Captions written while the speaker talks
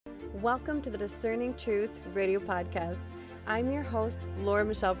Welcome to the Discerning Truth radio podcast. I'm your host, Laura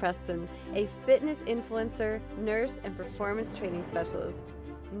Michelle Preston, a fitness influencer, nurse, and performance training specialist.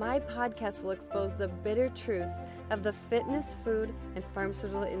 My podcast will expose the bitter truths of the fitness, food, and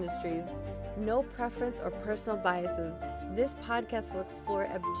pharmaceutical industries. No preference or personal biases. This podcast will explore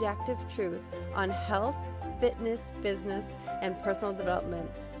objective truth on health, fitness, business, and personal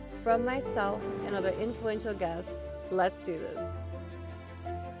development. From myself and other influential guests, let's do this.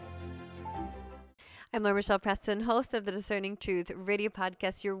 I'm Laura Michelle Preston, host of the Discerning Truth radio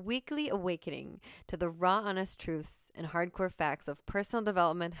podcast, your weekly awakening to the raw, honest truths and hardcore facts of personal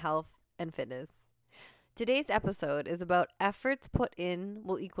development, health, and fitness. Today's episode is about efforts put in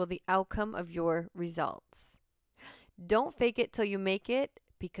will equal the outcome of your results. Don't fake it till you make it,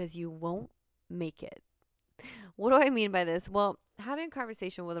 because you won't make it. What do I mean by this? Well, having a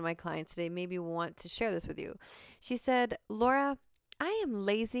conversation with one of my clients today made me want to share this with you. She said, Laura, I am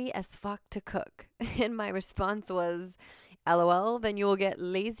lazy as fuck to cook. And my response was, LOL, then you will get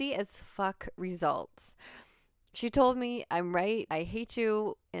lazy as fuck results. She told me I'm right, I hate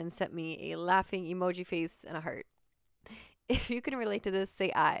you, and sent me a laughing emoji face and a heart. If you can relate to this,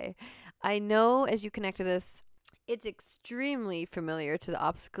 say I. I know as you connect to this, it's extremely familiar to the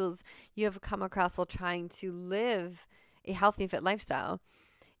obstacles you have come across while trying to live a healthy and fit lifestyle.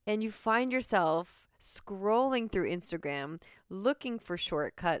 And you find yourself scrolling through Instagram, looking for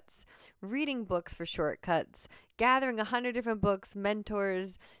shortcuts, reading books for shortcuts, gathering 100 different books,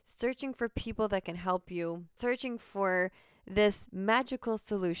 mentors, searching for people that can help you, searching for this magical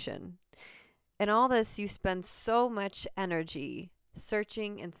solution. And all this, you spend so much energy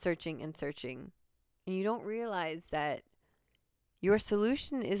searching and searching and searching. And you don't realize that your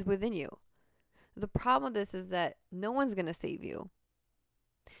solution is within you. The problem with this is that no one's going to save you.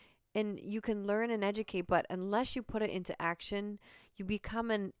 And you can learn and educate, but unless you put it into action, you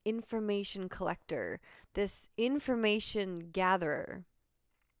become an information collector, this information gatherer.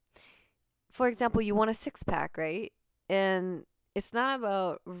 For example, you want a six-pack, right? And it's not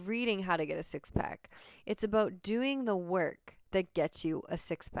about reading how to get a six-pack. It's about doing the work that gets you a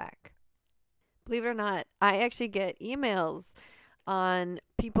six-pack. Believe it or not, I actually get emails on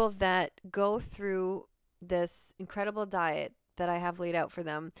people that go through this incredible diet that I have laid out for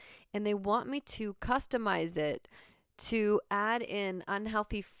them, and they want me to customize it to add in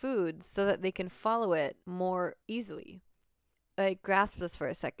unhealthy foods so that they can follow it more easily. Like, grasp this for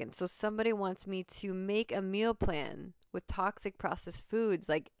a second. So somebody wants me to make a meal plan with toxic processed foods,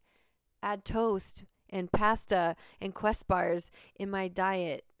 like add toast and pasta and Quest bars in my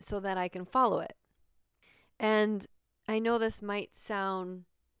diet so that I can follow it. And I know this might sound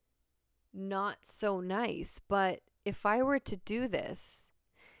not so nice, but if I were to do this,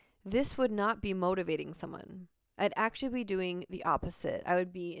 this would not be motivating someone. I'd actually be doing the opposite. I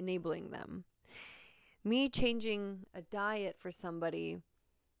would be enabling them. Me changing a diet for somebody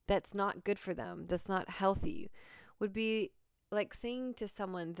that's not good for them, that's not healthy, would be like saying to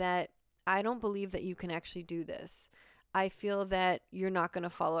someone that I don't believe that you can actually do this. I feel that you're not going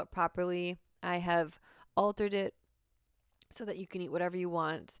to follow it properly. I have altered it so that you can eat whatever you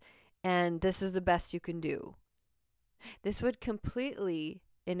want, and this is the best you can do. This would completely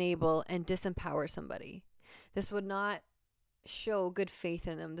enable and disempower somebody. This would not show good faith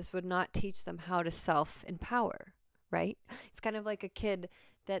in them. This would not teach them how to self-empower, right? It's kind of like a kid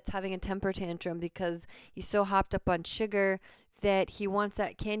that's having a temper tantrum because he's so hopped up on sugar that he wants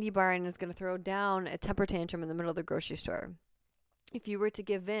that candy bar and is going to throw down a temper tantrum in the middle of the grocery store. If you were to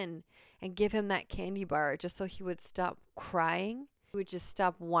give in and give him that candy bar just so he would stop crying, he would just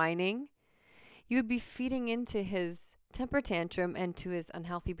stop whining, you would be feeding into his temper tantrum and to his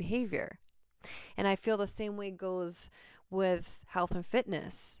unhealthy behavior. And I feel the same way goes with health and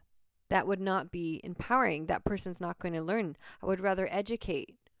fitness. That would not be empowering. That person's not going to learn. I would rather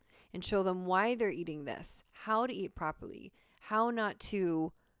educate and show them why they're eating this, how to eat properly, how not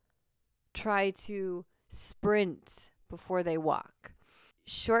to try to sprint before they walk.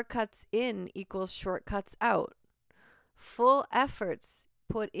 Shortcuts in equals shortcuts out. Full efforts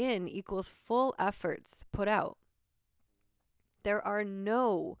put in equals full efforts put out. There are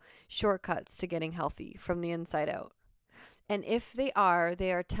no shortcuts to getting healthy from the inside out. And if they are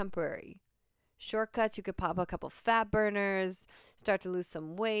temporary. Shortcuts, you could pop a couple fat burners, start to lose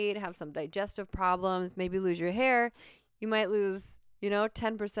some weight, have some digestive problems, maybe lose your hair. You might lose,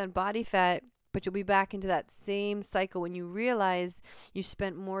 10% body fat, but you'll be back into that same cycle when you realize you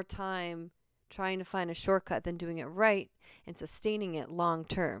spent more time trying to find a shortcut than doing it right and sustaining it long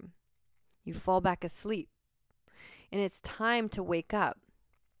term. You fall back asleep. And it's time to wake up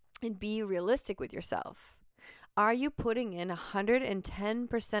and be realistic with yourself. Are you putting in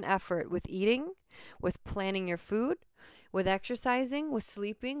 110% effort with eating, with planning your food, with exercising, with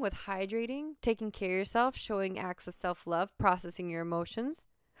sleeping, with hydrating, taking care of yourself, showing acts of self-love, processing your emotions?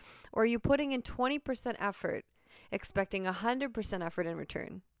 Or are you putting in 20% effort, expecting 100% effort in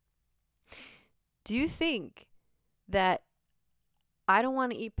return? Do you think that I don't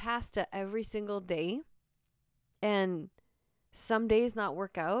want to eat pasta every single day and some days not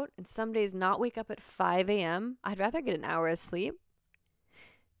work out and some days not wake up at 5 a.m.? I'd rather get an hour of sleep.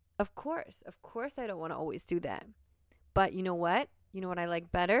 Of course I don't want to always do that. But you know what? You know what I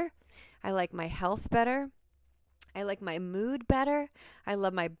like better? I like my health better. I like my mood better. I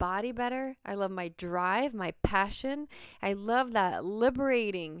love my body better. I love my drive, my passion. I love that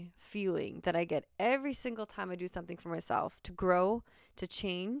liberating feeling that I get every single time I do something for myself, to grow, to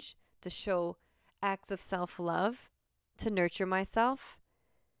change, to show acts of self-love, to nurture myself.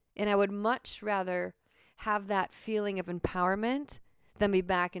 And I would much rather have that feeling of empowerment than be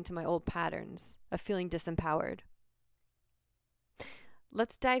back into my old patterns of feeling disempowered.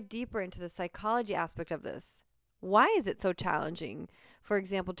 Let's dive deeper into the psychology aspect of this. Why is it so challenging, for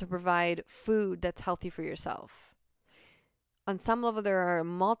example, to provide food that's healthy for yourself? On some level, there are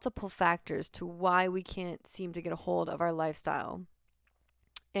multiple factors to why we can't seem to get a hold of our lifestyle.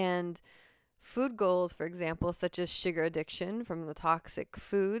 And food goals, for example, such as sugar addiction from the toxic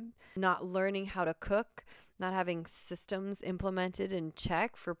food, not learning how to cook, not having systems implemented and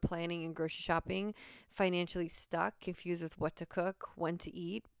check for planning and grocery shopping, financially stuck, confused with what to cook, when to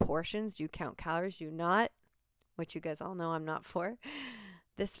eat, portions, do you count calories, do you not? Which you guys all know I'm not for.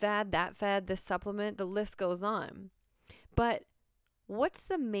 This fad, that fad, this supplement, the list goes on. But what's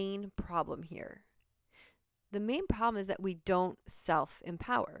the main problem here? The main problem is that we don't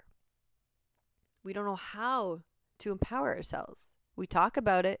self-empower. We don't know how to empower ourselves. We talk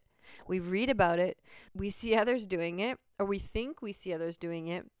about it, we read about it, we see others doing it, or we think we see others doing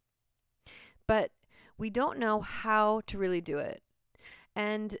it, but we don't know how to really do it.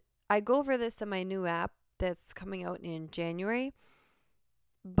 And I go over this in my new app that's coming out in January,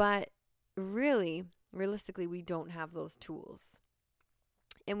 but really, realistically, we don't have those tools.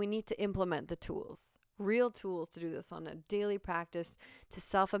 And we need to implement the tools, real tools to do this on a daily practice, to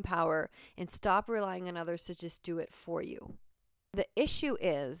self-empower and stop relying on others to just do it for you. The issue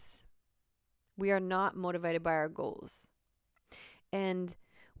is we are not motivated by our goals. And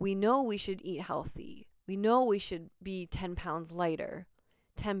we know we should eat healthy. We know we should be 10 pounds lighter,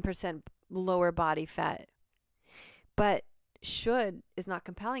 10% lower body fat. But should is not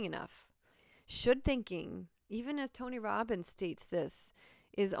compelling enough. Should thinking, even as Tony Robbins states this,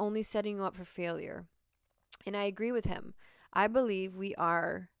 is only setting you up for failure. And I agree with him. I believe we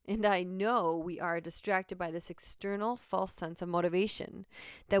are, and I know we are distracted by this external false sense of motivation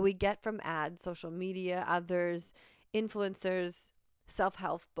that we get from ads, social media, others, influencers,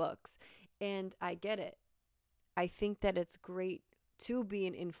 self-help books. And I get it. I think that it's great to be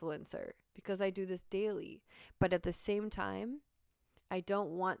an influencer because I do this daily. But at the same time, I don't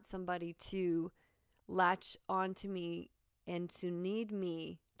want somebody to latch onto me and to need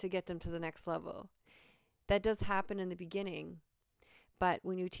me to get them to the next level. That does happen in the beginning. But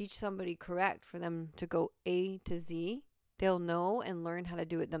when you teach somebody correct for them to go A to Z, they'll know and learn how to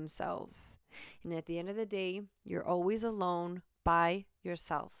do it themselves. And at the end of the day, you're always alone by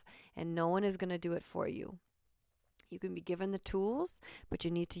yourself, and no one is going to do it for you. You can be given the tools, but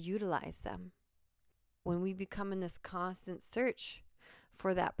you need to utilize them. When we become in this constant search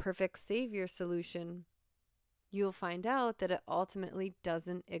for that perfect savior solution, you'll find out that it ultimately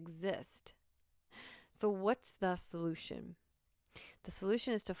doesn't exist. So what's the solution? The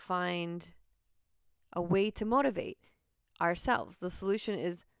solution is to find a way to motivate ourselves. The solution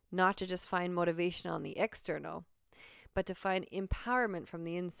is not to just find motivation on the external, but to find empowerment from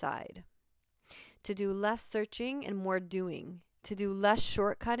the inside. To do less searching and more doing. To do less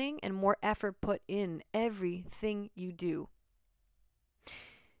shortcutting and more effort put in everything you do.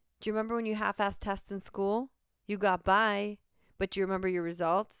 Do you remember when you half-assed tests in school? You got by, but do you remember your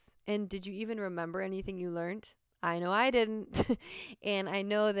results? And did you even remember anything you learned? I know I didn't. And I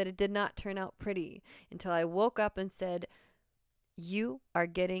know that it did not turn out pretty until I woke up and said, you are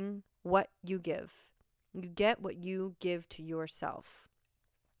getting what you give. You get what you give to yourself.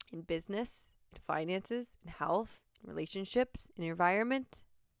 In business, in finances, in health, in relationships, in environment.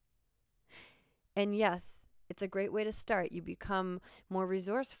 And yes, it's a great way to start. You become more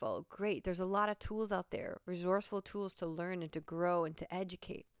resourceful. Great. There's a lot of tools out there, resourceful tools to learn and to grow and to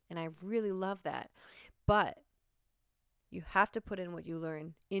educate. And I really love that. But you have to put in what you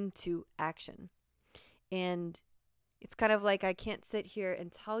learn into action. And it's kind of like I can't sit here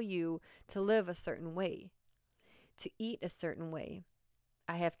and tell you to live a certain way. to eat a certain way.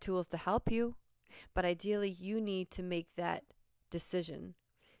 I have tools to help you, but ideally you need to make that decision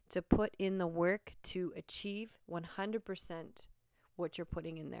to put in the work to achieve 100% what you're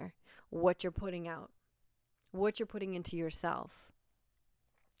putting in there, what you're putting out, what you're putting into yourself.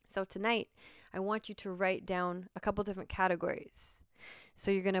 So tonight, I want you to write down a couple different categories. So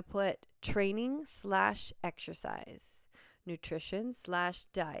you're going to put training/exercise,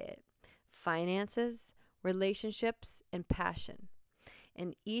 nutrition/diet, finances, relationships, and passion.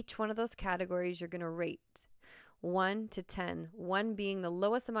 In each one of those categories, you're going to rate 1 to 10, 1 being the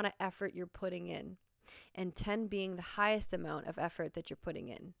lowest amount of effort you're putting in, and 10 being the highest amount of effort that you're putting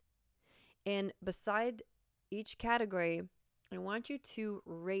in. And beside each category, I want you to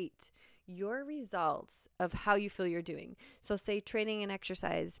rate your results of how you feel you're doing. So say training and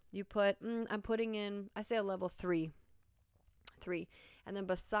exercise, you put, I'm putting in, I say a level 3. And then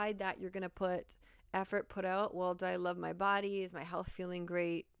beside that, you're going to put effort put out. Well, do I love my body? Is my health feeling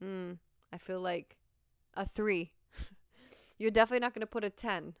great? I feel like a 3. You're definitely not going to put a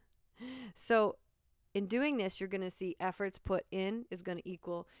 10. So in doing this, you're going to see efforts put in is going to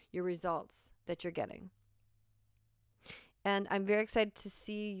equal your results that you're getting. And I'm very excited to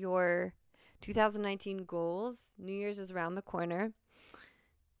see your 2019 goals. New Year's is around the corner.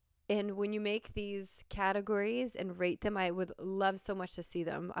 And when you make these categories and rate them, I would love so much to see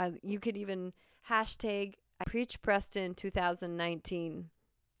them. You could even hashtag Preach Preston 2019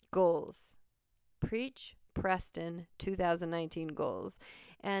 goals. Preach Preston 2019 goals.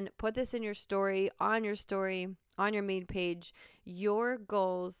 And put this in your story, on your main page, your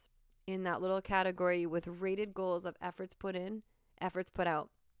goals in that little category with rated goals of efforts put in, efforts put out.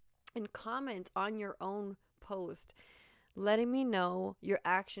 And comment on your own post, letting me know your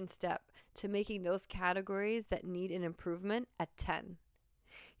action step to making those categories that need an improvement a 10.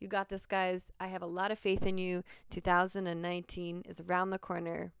 You got this, guys. I have a lot of faith in you. 2019 is around the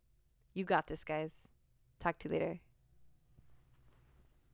corner. You got this, guys. Talk to you later.